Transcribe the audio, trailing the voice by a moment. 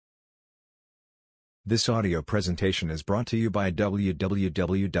This audio presentation is brought to you by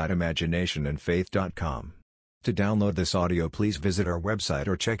www.imaginationandfaith.com. To download this audio, please visit our website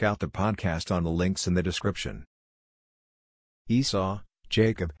or check out the podcast on the links in the description. Esau,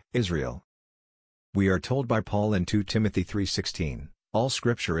 Jacob, Israel. We are told by Paul in 2 Timothy 3:16, "All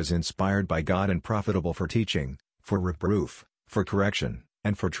Scripture is inspired by God and profitable for teaching, for reproof, for correction,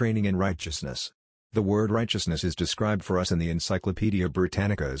 and for training in righteousness." The word righteousness is described for us in the Encyclopedia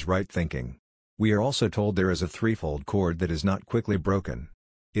Britannica as right thinking. We are also told there is a threefold cord that is not quickly broken.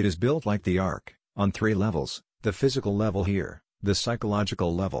 It is built like the ark, on three levels: the physical level here, the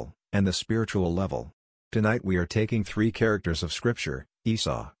psychological level, and the spiritual level. Tonight we are taking three characters of Scripture,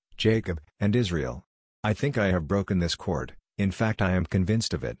 Esau, Jacob, and Israel. I think I have broken this cord, in fact I am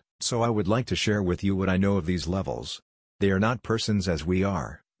convinced of it, so I would like to share with you what I know of these levels. They are not persons as we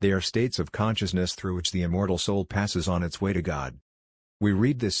are, they are states of consciousness through which the immortal soul passes on its way to God. We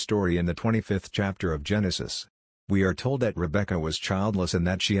read this story in the 25th chapter of Genesis. We are told that Rebekah was childless and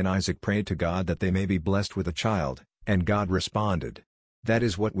that she and Isaac prayed to God that they may be blessed with a child, and God responded. That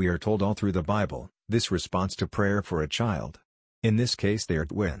is what we are told all through the Bible, this response to prayer for a child. In this case they are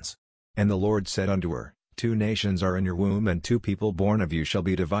twins. "And the Lord said unto her, Two nations are in your womb, and two people born of you shall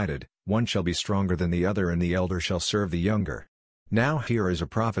be divided, one shall be stronger than the other, and the elder shall serve the younger." Now here is a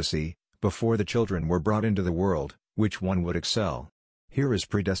prophecy, before the children were brought into the world, which one would excel. Here is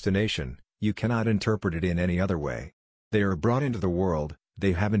predestination, you cannot interpret it in any other way. They are brought into the world,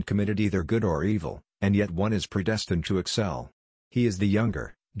 they haven't committed either good or evil, and yet one is predestined to excel. He is the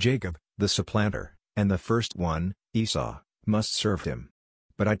younger, Jacob, the supplanter, and the first one, Esau, must serve him.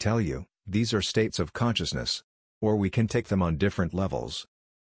 But I tell you, these are states of consciousness. Or we can take them on different levels.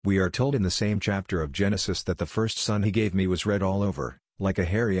 We are told in the same chapter of Genesis that the first son he gave me was red all over, like a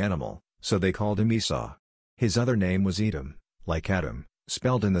hairy animal, so they called him Esau. His other name was Edom, like Adam,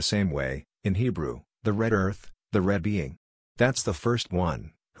 spelled in the same way, in Hebrew, the red earth, the red being. That's the first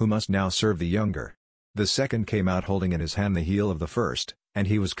one, who must now serve the younger. The second came out holding in his hand the heel of the first, and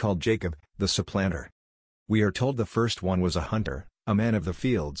he was called Jacob, the supplanter. We are told the first one was a hunter, a man of the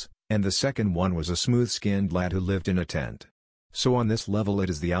fields, and the second one was a smooth-skinned lad who lived in a tent. So on this level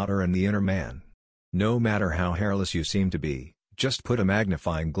it is the outer and the inner man. No matter how hairless you seem to be, just put a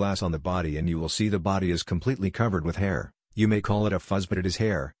magnifying glass on the body and you will see the body is completely covered with hair. You may call it a fuzz, but it is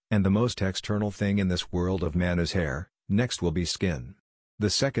hair, and the most external thing in this world of man is hair. Next will be skin. The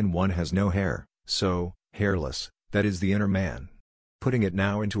second one has no hair, so, hairless, that is the inner man. Putting it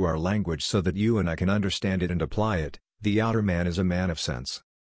now into our language so that you and I can understand it and apply it, the outer man is a man of sense.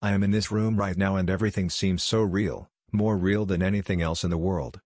 I am in this room right now and everything seems so real, more real than anything else in the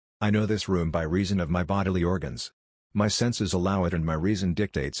world. I know this room by reason of my bodily organs. My senses allow it and my reason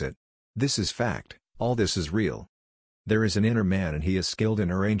dictates it. This is fact, all this is real. There is an inner man and he is skilled in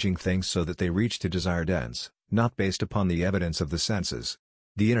arranging things so that they reach to desired ends, not based upon the evidence of the senses.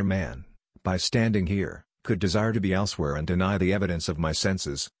 The inner man, by standing here, could desire to be elsewhere and deny the evidence of my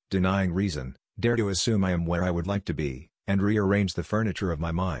senses, denying reason, dare to assume I am where I would like to be, and rearrange the furniture of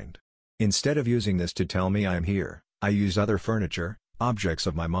my mind. Instead of using this to tell me I am here, I use other furniture, objects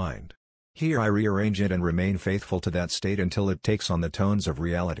of my mind. Here I rearrange it and remain faithful to that state until it takes on the tones of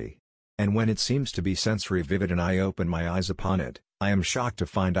reality. And when it seems to be sensory vivid and I open my eyes upon it, I am shocked to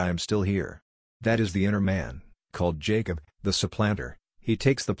find I am still here. That is the inner man, called Jacob, the supplanter. He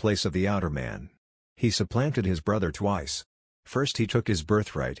takes the place of the outer man. He supplanted his brother twice. First he took his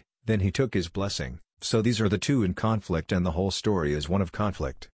birthright, then he took his blessing, so these are the two in conflict and the whole story is one of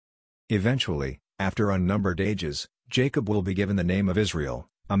conflict. Eventually, after unnumbered ages, Jacob will be given the name of Israel,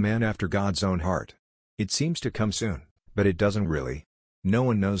 a man after God's own heart. It seems to come soon, but it doesn't really. No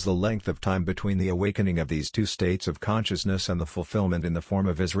one knows the length of time between the awakening of these two states of consciousness and the fulfillment in the form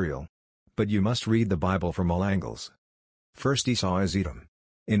of Israel. But you must read the Bible from all angles. First, Esau is Edom.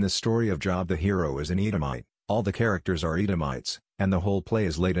 In the story of Job the hero is an Edomite, all the characters are Edomites, and the whole play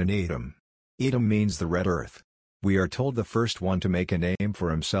is laid in Edom. Edom means the red earth. We are told the first one to make a name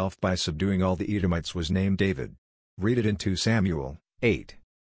for himself by subduing all the Edomites was named David. Read it in 2 Samuel 8.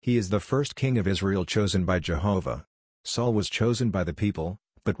 He is the first king of Israel chosen by Jehovah. Saul was chosen by the people,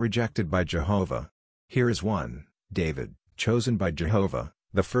 but rejected by Jehovah. Here is one, David, chosen by Jehovah,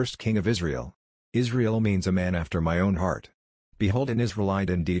 the first king of Israel. Israel means a man after my own heart. Behold an Israelite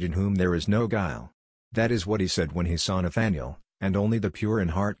indeed in whom there is no guile. That is what he said when he saw Nathanael, and only the pure in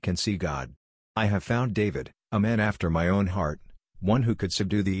heart can see God. I have found David, a man after my own heart, one who could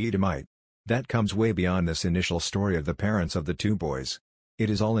subdue the Edomite. That comes way beyond this initial story of the parents of the two boys.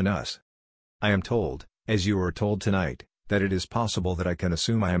 It is all in us. I am told, as you are told tonight, that it is possible that I can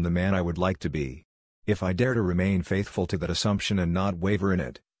assume I am the man I would like to be. If I dare to remain faithful to that assumption and not waver in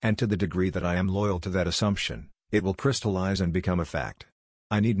it, And to the degree that I am loyal to that assumption, it will crystallize and become a fact.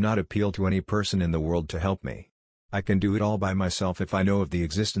 I need not appeal to any person in the world to help me. I can do it all by myself if I know of the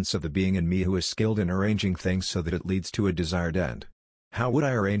existence of the being in me who is skilled in arranging things so that it leads to a desired end. How would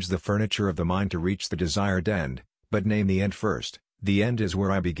I arrange the furniture of the mind to reach the desired end, but name the end first? The end is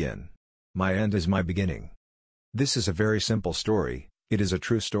where I begin. My end is my beginning. This is a very simple story, it is a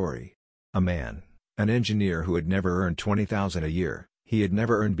true story. A man, an engineer who had never earned 20,000 a year, he had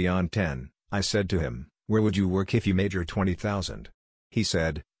never earned beyond 10, I said to him, "Where would you work if you made your 20,000? He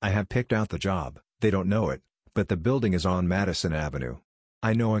said, "I have picked out the job, they don't know it, but the building is on Madison Avenue.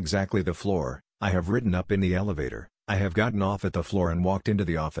 I know exactly the floor, I have ridden up in the elevator, I have gotten off at the floor and walked into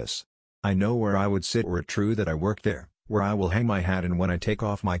the office. I know where I would sit were it true that I worked there, where I will hang my hat and when I take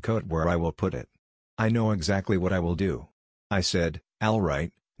off my coat where I will put it. I know exactly what I will do." I said, "All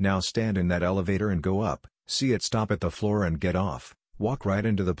right, now stand in that elevator and go up, see it stop at the floor and get off, walk right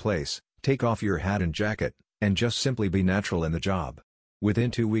into the place, take off your hat and jacket, and just simply be natural in the job."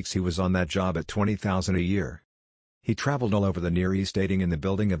 Within 2 weeks he was on that job at 20,000 a year. He traveled all over the Near East aiding in the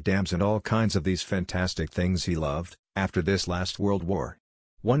building of dams and all kinds of these fantastic things he loved, after this last World War.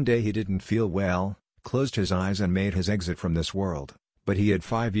 One day he didn't feel well, closed his eyes and made his exit from this world, but he had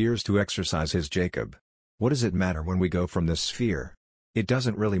 5 years to exercise his Jacob. What does it matter when we go from this sphere? It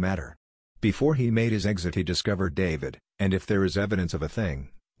doesn't really matter. Before he made his exit he discovered David, and if there is evidence of a thing,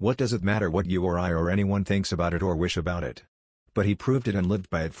 what does it matter what you or I or anyone thinks about it or wish about it? But he proved it and lived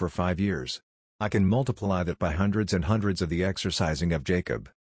by it for 5 years. I can multiply that by hundreds and hundreds of the exercising of Jacob.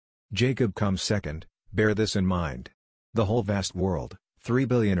 Jacob comes second, bear this in mind. The whole vast world, 3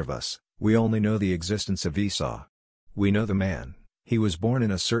 billion of us, we only know the existence of Esau. We know the man, he was born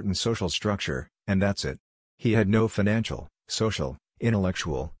in a certain social structure, and that's it. He had no financial, social,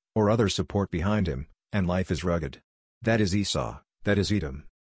 intellectual, or other support behind him, and life is rugged. That is Esau, that is Edom.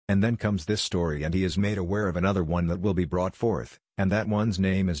 And then comes this story and he is made aware of another one that will be brought forth, and that one's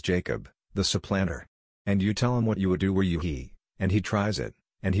name is Jacob, the supplanter. And you tell him what you would do were you he, and he tries it,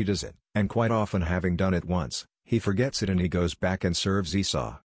 and he does it, and quite often having done it once, he forgets it and he goes back and serves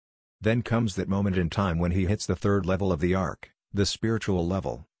Esau. Then comes that moment in time when he hits the third level of the arc, the spiritual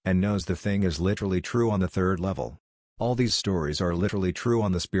level, and knows the thing is literally true on the third level. All these stories are literally true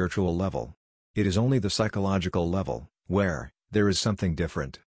on the spiritual level. It is only the psychological level, where, there is something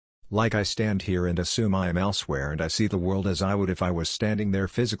different. Like I stand here and assume I am elsewhere and I see the world as I would if I was standing there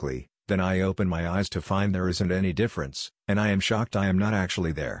physically, then I open my eyes to find there isn't any difference, and I am shocked I am not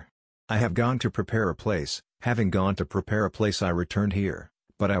actually there. I have gone to prepare a place, having gone to prepare a place I returned here,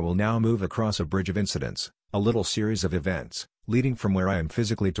 but I will now move across a bridge of incidents, a little series of events, leading from where I am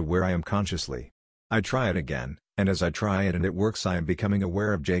physically to where I am consciously. I try it again, and as I try it and it works I am becoming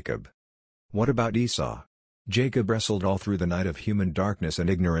aware of Jacob. What about Esau? Jacob wrestled all through the night of human darkness and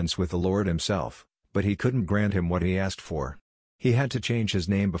ignorance with the Lord himself, but he couldn't grant him what he asked for. He had to change his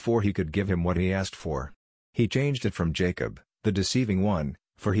name before he could give him what he asked for. He changed it from Jacob, the deceiving one,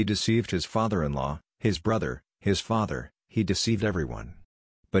 for he deceived his father-in-law, his brother, his father, he deceived everyone.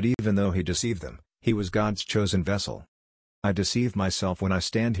 But even though he deceived them, he was God's chosen vessel. I deceive myself when I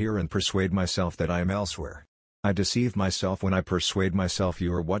stand here and persuade myself that I am elsewhere. I deceive myself when I persuade myself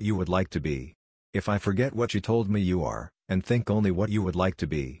you are what you would like to be. If I forget what you told me you are, and think only what you would like to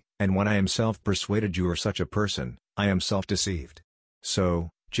be, and when I am self-persuaded you are such a person, I am self-deceived. So,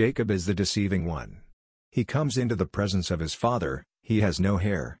 Jacob is the deceiving one. He comes into the presence of his father, he has no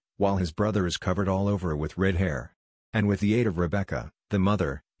hair, while his brother is covered all over with red hair. And with the aid of Rebekah, the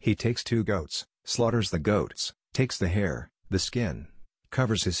mother, he takes 2 goats, slaughters the goats, takes the hair, the skin,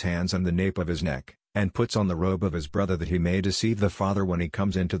 covers his hands and the nape of his neck, and puts on the robe of his brother that he may deceive the father when he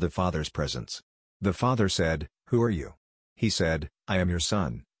comes into the father's presence. The father said, "Who are you?" He said, "I am your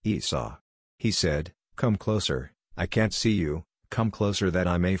son, Esau." He said, "Come closer, I can't see you, come closer that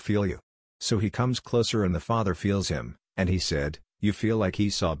I may feel you." So he comes closer and the father feels him, and he said, "You feel like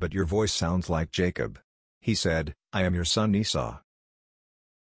Esau but your voice sounds like Jacob." He said, "I am your son Esau."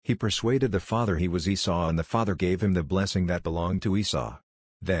 He persuaded the father he was Esau and the father gave him the blessing that belonged to Esau.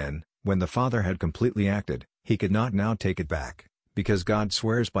 Then, when the father had completely acted, he could not now take it back, because God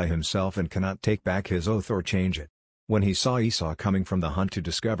swears by himself and cannot take back his oath or change it. When he saw Esau coming from the hunt to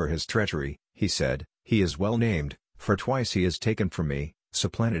discover his treachery, he said, "He is well named, for twice he has taken from me,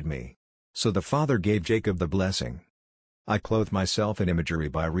 supplanted me." So the father gave Jacob the blessing. I clothe myself in imagery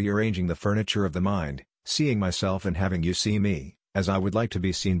by rearranging the furniture of the mind, seeing myself and having you see me, as I would like to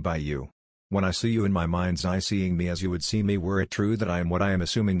be seen by you. When I see you in my mind's eye seeing me as you would see me were it true that I am what I am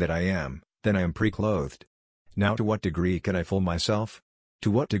assuming that I am, then I am pre-clothed. Now to what degree can I fool myself? To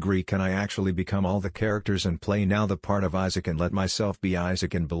what degree can I actually become all the characters and play now the part of Isaac and let myself be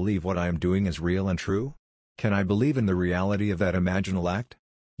Isaac and believe what I am doing is real and true? Can I believe in the reality of that imaginal act?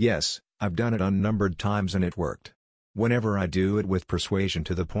 Yes, I've done it unnumbered times and it worked. Whenever I do it with persuasion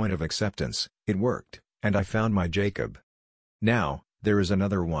to the point of acceptance, it worked, and I found my Jacob. Now, there is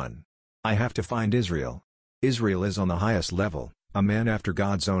another one. I have to find Israel. Israel is on the highest level, a man after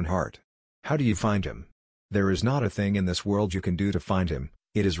God's own heart. How do you find him? There is not a thing in this world you can do to find him,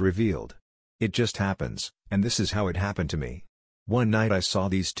 it is revealed. It just happens, and this is how it happened to me. One night I saw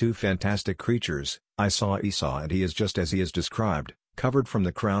these two fantastic creatures. I saw Esau and he is just as he is described, covered from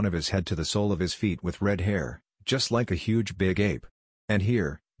the crown of his head to the sole of his feet with red hair, just like a huge big ape. And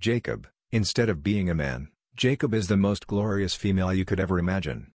here, Jacob, instead of being a man, Jacob is the most glorious female you could ever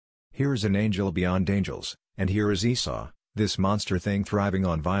imagine. Here is an angel beyond angels, and here is Esau, this monster thing thriving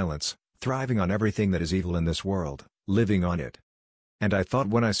on violence, thriving on everything that is evil in this world, living on it. And I thought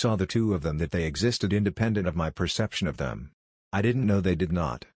when I saw the two of them that they existed independent of my perception of them. I didn't know they did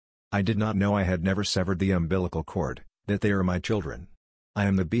not. I did not know I had never severed the umbilical cord, that they are my children. I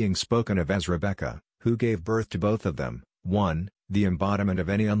am the being spoken of as Rebekah, who gave birth to both of them, one, the embodiment of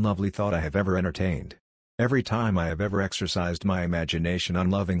any unlovely thought I have ever entertained. Every time I have ever exercised my imagination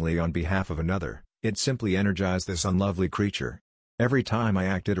unlovingly on behalf of another, it simply energized this unlovely creature. Every time I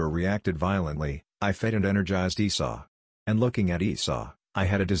acted or reacted violently, I fed and energized Esau. And looking at Esau, I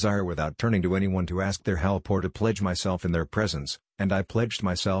had a desire without turning to anyone to ask their help or to pledge myself in their presence, and I pledged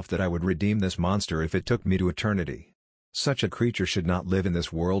myself that I would redeem this monster if it took me to eternity. Such a creature should not live in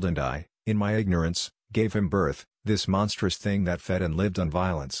this world and I, in my ignorance, gave him birth, this monstrous thing that fed and lived on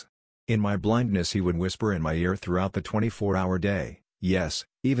violence. In my blindness he would whisper in my ear throughout the 24-hour day, yes,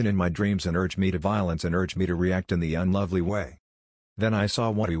 even in my dreams, and urge me to violence and urge me to react in the unlovely way. Then I saw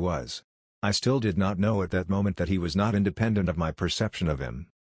what he was. I still did not know at that moment that he was not independent of my perception of him.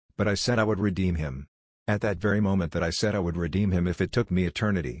 But I said I would redeem him. At that very moment that I said I would redeem him if it took me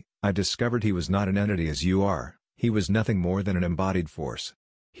eternity, I discovered he was not an entity as you are, he was nothing more than an embodied force.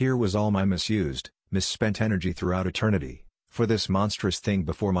 Here was all my misused, misspent energy throughout eternity. For this monstrous thing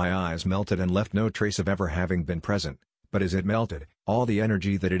before my eyes melted and left no trace of ever having been present, but as it melted, all the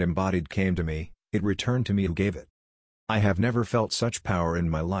energy that it embodied came to me, it returned to me who gave it. I have never felt such power in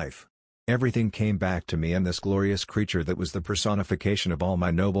my life. Everything came back to me and this glorious creature that was the personification of all my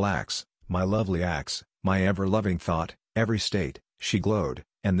noble acts, my lovely acts, my ever-loving thought, every state, she glowed,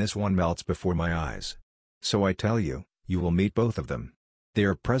 and this one melts before my eyes. So I tell you, you will meet both of them. They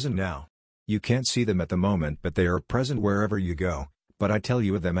are present now. You can't see them at the moment but they are present wherever you go, but I tell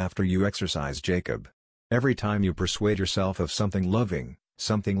you of them after you exercise Jacob. Every time you persuade yourself of something loving,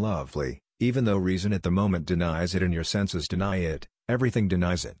 something lovely, even though reason at the moment denies it and your senses deny it, everything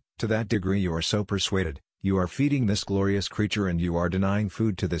denies it, to that degree you are so persuaded, you are feeding this glorious creature and you are denying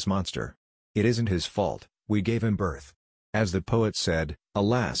food to this monster. It isn't his fault, we gave him birth. As the poet said,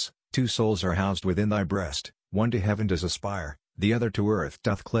 alas, two souls are housed within thy breast, one to heaven does aspire, the other to earth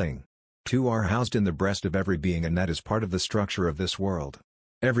doth cling. Two are housed in the breast of every being and that is part of the structure of this world.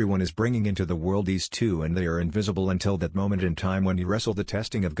 Everyone is bringing into the world these two and they are invisible until that moment in time when you wrestle the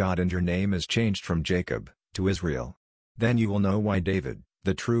testing of God and your name is changed from Jacob, to Israel. Then you will know why David,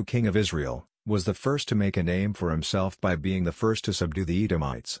 the true king of Israel, was the first to make a name for himself by being the first to subdue the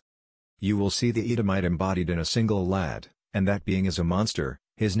Edomites. You will see the Edomite embodied in a single lad, and that being is a monster,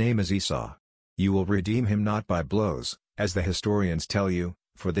 his name is Esau. You will redeem him not by blows, as the historians tell you,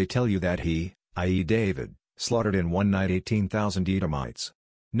 for they tell you that he, i.e. David, slaughtered in one night 18,000 Edomites.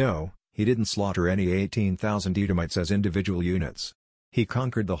 No, he didn't slaughter any 18,000 Edomites as individual units. He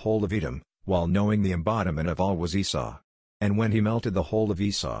conquered the whole of Edom, while knowing the embodiment of all was Esau. And when he melted the whole of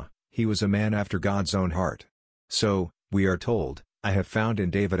Esau, he was a man after God's own heart. So, we are told, I have found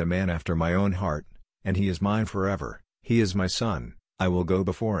in David a man after my own heart, and he is mine forever, he is my son, I will go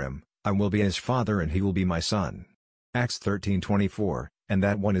before him, I will be his father and he will be my son. Acts 13:24. And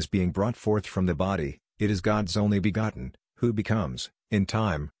that one is being brought forth from the body, it is God's only begotten, who becomes, in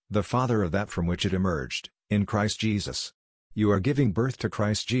time, the Father of that from which it emerged, in Christ Jesus. You are giving birth to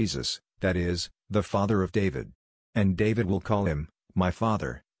Christ Jesus, that is, the Father of David. And David will call him, my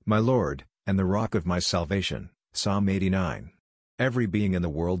Father, my Lord, and the rock of my salvation, Psalm 89. Every being in the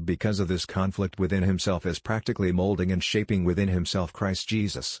world because of this conflict within himself is practically molding and shaping within himself Christ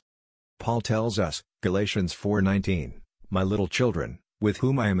Jesus. Paul tells us, Galatians 4:19, my little children, with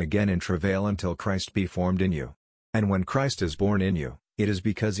whom I am again in travail until Christ be formed in you. And when Christ is born in you, it is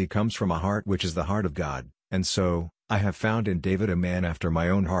because he comes from a heart which is the heart of God, and so, I have found in David a man after my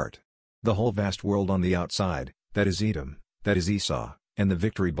own heart. The whole vast world on the outside, that is Edom, that is Esau, and the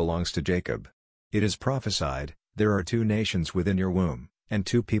victory belongs to Jacob. It is prophesied, there are two nations within your womb, And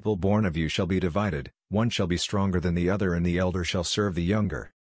 2 people born of you shall be divided, one shall be stronger than the other and the elder shall serve the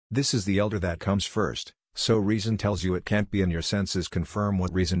younger. This is the elder that comes first, so reason tells you it can't be and your senses confirm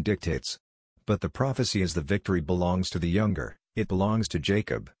what reason dictates. But the prophecy is the victory belongs to the younger, it belongs to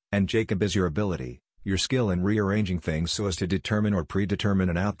Jacob, and Jacob is your ability, your skill in rearranging things so as to determine or predetermine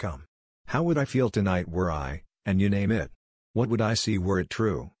an outcome. How would I feel tonight were I, and you name it? What would I see were it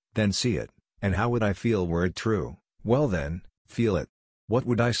true? Then see it. And how would I feel were it true? Well then, feel it. What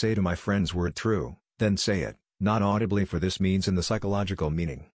would I say to my friends were it true? Then say it, not audibly for this means in the psychological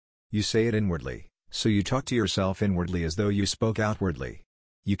meaning. You say it inwardly, so you talk to yourself inwardly as though you spoke outwardly.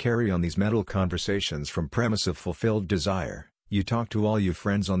 You carry on these mental conversations from premise of fulfilled desire, you talk to all your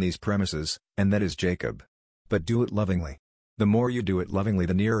friends on these premises, and that is Jacob. But do it lovingly. The more you do it lovingly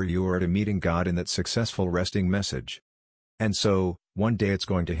the nearer you are to meeting God in that successful resting message. And so, one day it's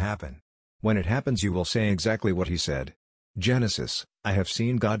going to happen. When it happens you will say exactly what he said. Genesis, I have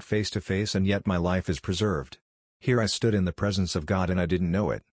seen God face to face and yet my life is preserved. Here I stood in the presence of God and I didn't know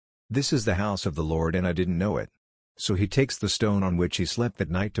it. This is the house of the Lord and I didn't know it. So he takes the stone on which he slept that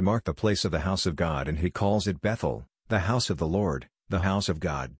night to mark the place of the house of God and he calls it Bethel, the house of the Lord, the house of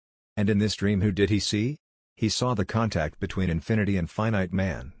God. And in this dream who did he see? He saw the contact between infinity and finite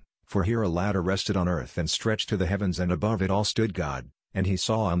man, for here a ladder rested on earth and stretched to the heavens and above it all stood God, and he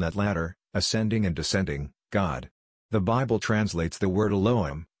saw on that ladder, ascending and descending, God. The Bible translates the word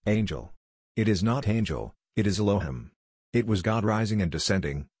Elohim, angel. It is not angel, it is Elohim. It was God rising and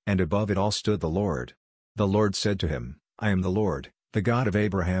descending, and above it all stood the Lord. The Lord said to him, I am the Lord, the God of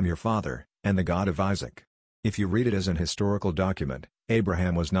Abraham your father, and the God of Isaac. If you read it as an historical document,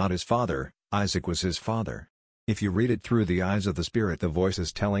 Abraham was not his father, Isaac was his father. If you read it through the eyes of the Spirit the voice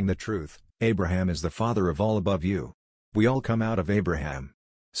is telling the truth, Abraham is the father of all above you. We all come out of Abraham.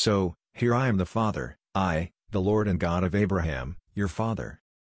 So, here I am the Father, I, the Lord and God of Abraham, your father.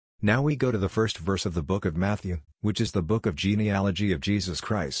 Now we go to the first verse of the book of Matthew, which is the book of genealogy of Jesus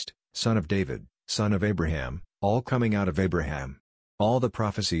Christ, son of David, son of Abraham, all coming out of Abraham. All the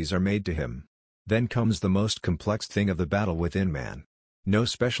prophecies are made to him. Then comes the most complex thing of the battle within man. No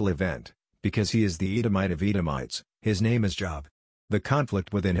special event, because he is the Edomite of Edomites, his name is Job. The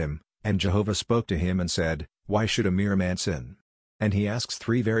conflict within him, and Jehovah spoke to him and said, why should a mere man sin? And he asks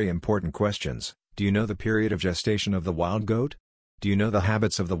 3 very important questions. Do you know the period of gestation of the wild goat? Do you know the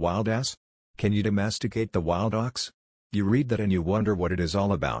habits of the wild ass? Can you domesticate the wild ox? You read that and you wonder what it is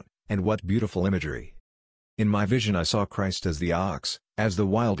all about, and what beautiful imagery. In my vision I saw Christ as the ox, as the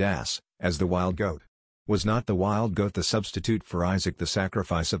wild ass, as the wild goat. Was not the wild goat the substitute for Isaac, the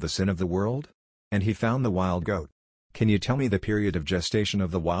sacrifice of the sin of the world? And he found the wild goat. Can you tell me the period of gestation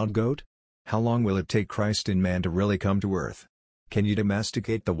of the wild goat? How long will it take Christ in man to really come to earth? Can you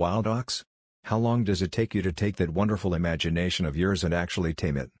domesticate the wild ox? How long does it take you to take that wonderful imagination of yours and actually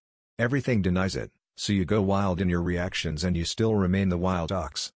tame it? Everything denies it, so you go wild in your reactions and you still remain the wild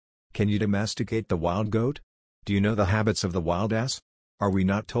ox. Can you domesticate the wild goat? Do you know the habits of the wild ass? Are we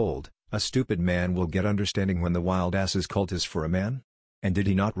not told, a stupid man will get understanding when the wild ass's colt is for a man? And did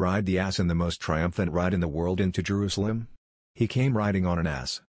he not ride the ass in the most triumphant ride in the world into Jerusalem? He came riding on an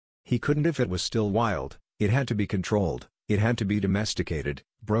ass. He couldn't if it was still wild, it had to be controlled, it had to be domesticated,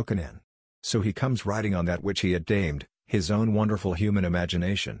 broken in. So he comes riding on that which he had tamed, his own wonderful human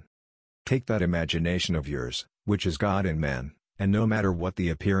imagination. Take that imagination of yours, which is God in man, and no matter what the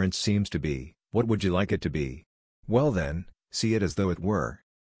appearance seems to be, what would you like it to be? Well then, see it as though it were.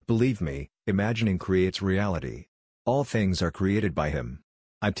 Believe me, imagining creates reality. All things are created by him.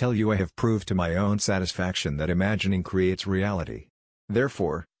 I tell you I have proved to my own satisfaction that imagining creates reality.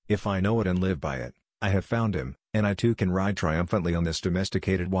 Therefore, if I know it and live by it, I have found him, and I too can ride triumphantly on this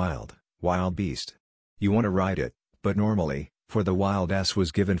domesticated wild beast. You want to ride it, but normally, for the wild ass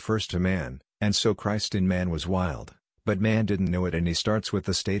was given first to man, and so Christ in man was wild, but man didn't know it and he starts with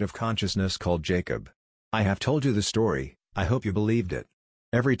the state of consciousness called Jacob. I have told you the story, I hope you believed it.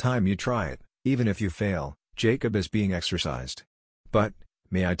 Every time you try it, even if you fail, Jacob is being exercised. But,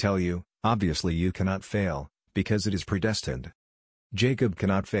 may I tell you, obviously you cannot fail, because it is predestined. Jacob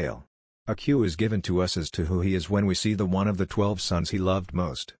cannot fail. A cue is given to us as to who he is when we see the one of the 12 sons he loved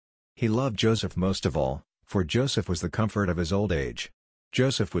most. He loved Joseph most of all, for Joseph was the comfort of his old age.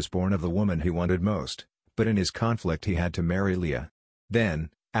 Joseph was born of the woman he wanted most, but in his conflict he had to marry Leah. Then,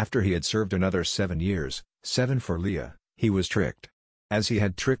 after he had served another 7 years, 7 for Leah, he was tricked. As he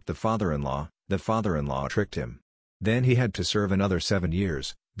had tricked the father-in-law tricked him. Then he had to serve another 7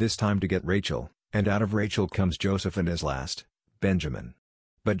 years, this time to get Rachel, and out of Rachel comes Joseph and his last, Benjamin.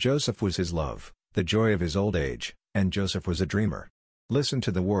 But Joseph was his love, the joy of his old age, and Joseph was a dreamer. Listen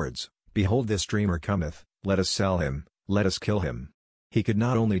to the words, behold this dreamer cometh, let us sell him, let us kill him. He could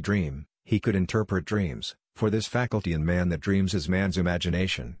not only dream, he could interpret dreams, for this faculty in man that dreams is man's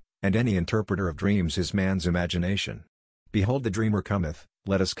imagination, and any interpreter of dreams is man's imagination. Behold, the dreamer cometh,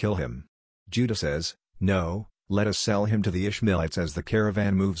 let us kill him. Judah says, no, let us sell him to the Ishmaelites as the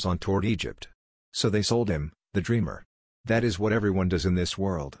caravan moves on toward Egypt. So they sold him, the dreamer. That is what everyone does in this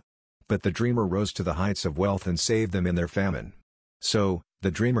world. But the dreamer rose to the heights of wealth and saved them in their famine. So,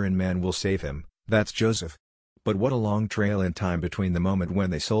 the dreamer in man will save him, that's Joseph. But what a long trail in time between the moment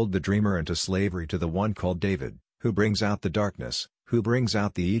when they sold the dreamer into slavery to the one called David, who brings out the darkness, who brings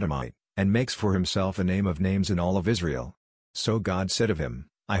out the Edomite, and makes for himself a name of names in all of Israel. So God said of him,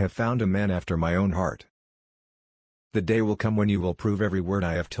 I have found a man after my own heart. The day will come when you will prove every word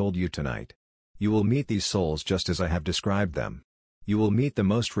I have told you tonight. You will meet these souls just as I have described them. You will meet the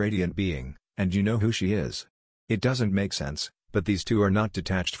most radiant being, and you know who she is. It doesn't make sense, but these two are not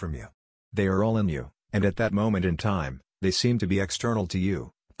detached from you. They are all in you, and at that moment in time, they seem to be external to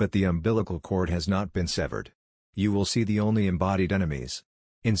you, but the umbilical cord has not been severed. You will see the only embodied enemies.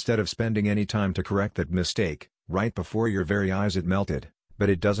 Instead of spending any time to correct that mistake, right before your very eyes it melted, but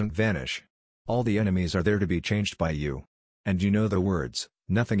it doesn't vanish. All the enemies are there to be changed by you. And you know the words,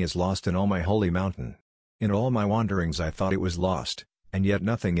 nothing is lost in all my holy mountain. In all my wanderings I thought it was lost, and yet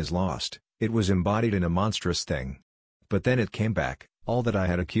nothing is lost, it was embodied in a monstrous thing. But then it came back, all that I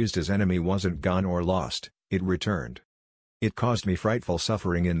had accused as enemy wasn't gone or lost, it returned. It caused me frightful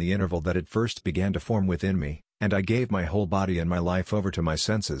suffering in the interval that it first began to form within me, and I gave my whole body and my life over to my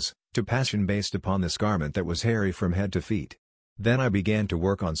senses, to passion based upon this garment that was hairy from head to feet. Then I began to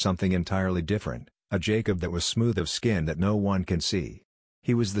work on something entirely different, a Jacob that was smooth of skin that no one can see.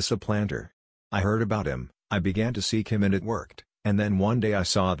 He was the supplanter. I heard about him, I began to seek him and it worked, and then one day I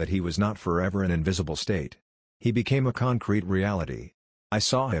saw that he was not forever an invisible state. He became a concrete reality. I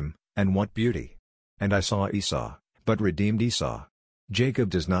saw him, and what beauty! And I saw Esau, but redeemed Esau. Jacob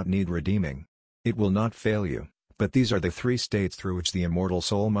does not need redeeming. It will not fail you, but these are the three states through which the immortal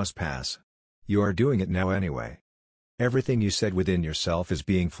soul must pass. You are doing it now anyway. Everything you said within yourself is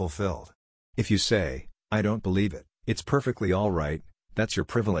being fulfilled. If you say, I don't believe it, it's perfectly all right, that's your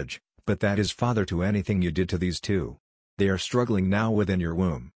privilege, but that is father to anything you did to these two. They are struggling now within your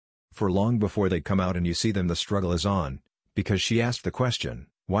womb. For long before they come out and you see them the struggle is on, because she asked the question,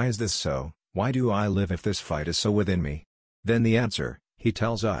 why is this so, why do I live if this fight is so within me? Then the answer, he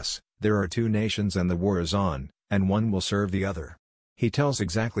tells us, there are two nations and the war is on, and one will serve the other. He tells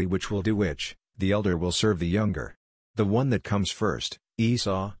exactly which will do which, the elder will serve the younger. The one that comes first,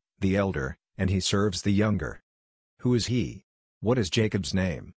 Esau, the elder, and he serves the younger. Who is he? What is Jacob's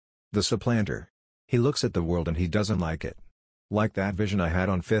name? The supplanter. He looks at the world and he doesn't like it. Like that vision I had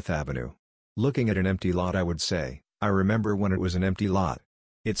on Fifth Avenue. Looking at an empty lot, I would say, I remember when it was an empty lot.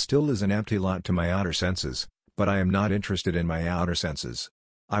 It still is an empty lot to my outer senses, but I am not interested in my outer senses.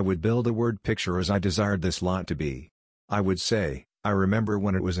 I would build a word picture as I desired this lot to be. I would say, I remember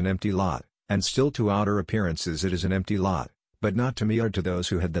when it was an empty lot, and still to outer appearances it is an empty lot, but not to me or to those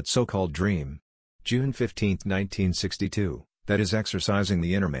who had that so-called dream. June 15, 1962, that is exercising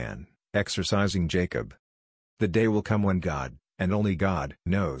the inner man, exercising Jacob. The day will come when God, and only God,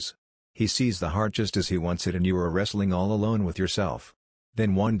 knows. He sees the heart just as he wants it and you are wrestling all alone with yourself.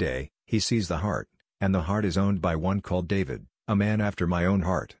 Then one day, he sees the heart, and the heart is owned by one called David, a man after my own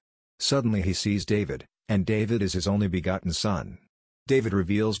heart. Suddenly he sees David, and David is his only begotten son. David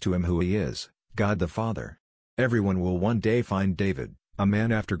reveals to him who he is, God the Father. Everyone will one day find David, a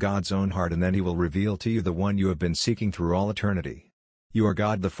man after God's own heart, and then he will reveal to you the one you have been seeking through all eternity. You are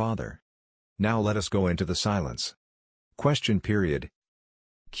God the Father. Now let us go into the silence. Question period.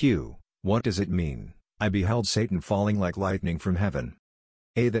 Q. What does it mean, I beheld Satan falling like lightning from heaven?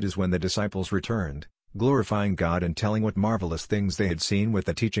 A. That is when the disciples returned, glorifying God and telling what marvelous things they had seen with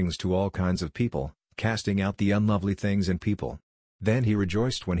the teachings to all kinds of people, casting out the unlovely things in people. Then he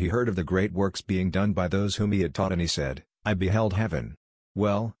rejoiced when he heard of the great works being done by those whom he had taught, and he said, I beheld heaven.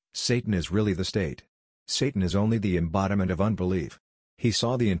 Well, Satan is really the state. Satan is only the embodiment of unbelief. He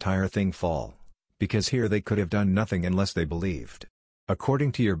saw the entire thing fall, because here they could have done nothing unless they believed.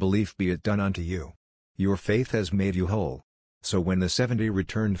 According to your belief be it done unto you. Your faith has made you whole. So when the 70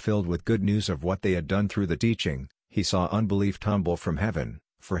 returned filled with good news of what they had done through the teaching, he saw unbelief tumble from heaven,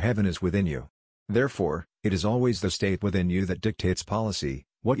 for heaven is within you. Therefore, it is always the state within you that dictates policy,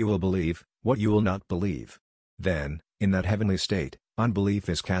 what you will believe, what you will not believe. Then, in that heavenly state, unbelief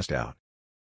is cast out.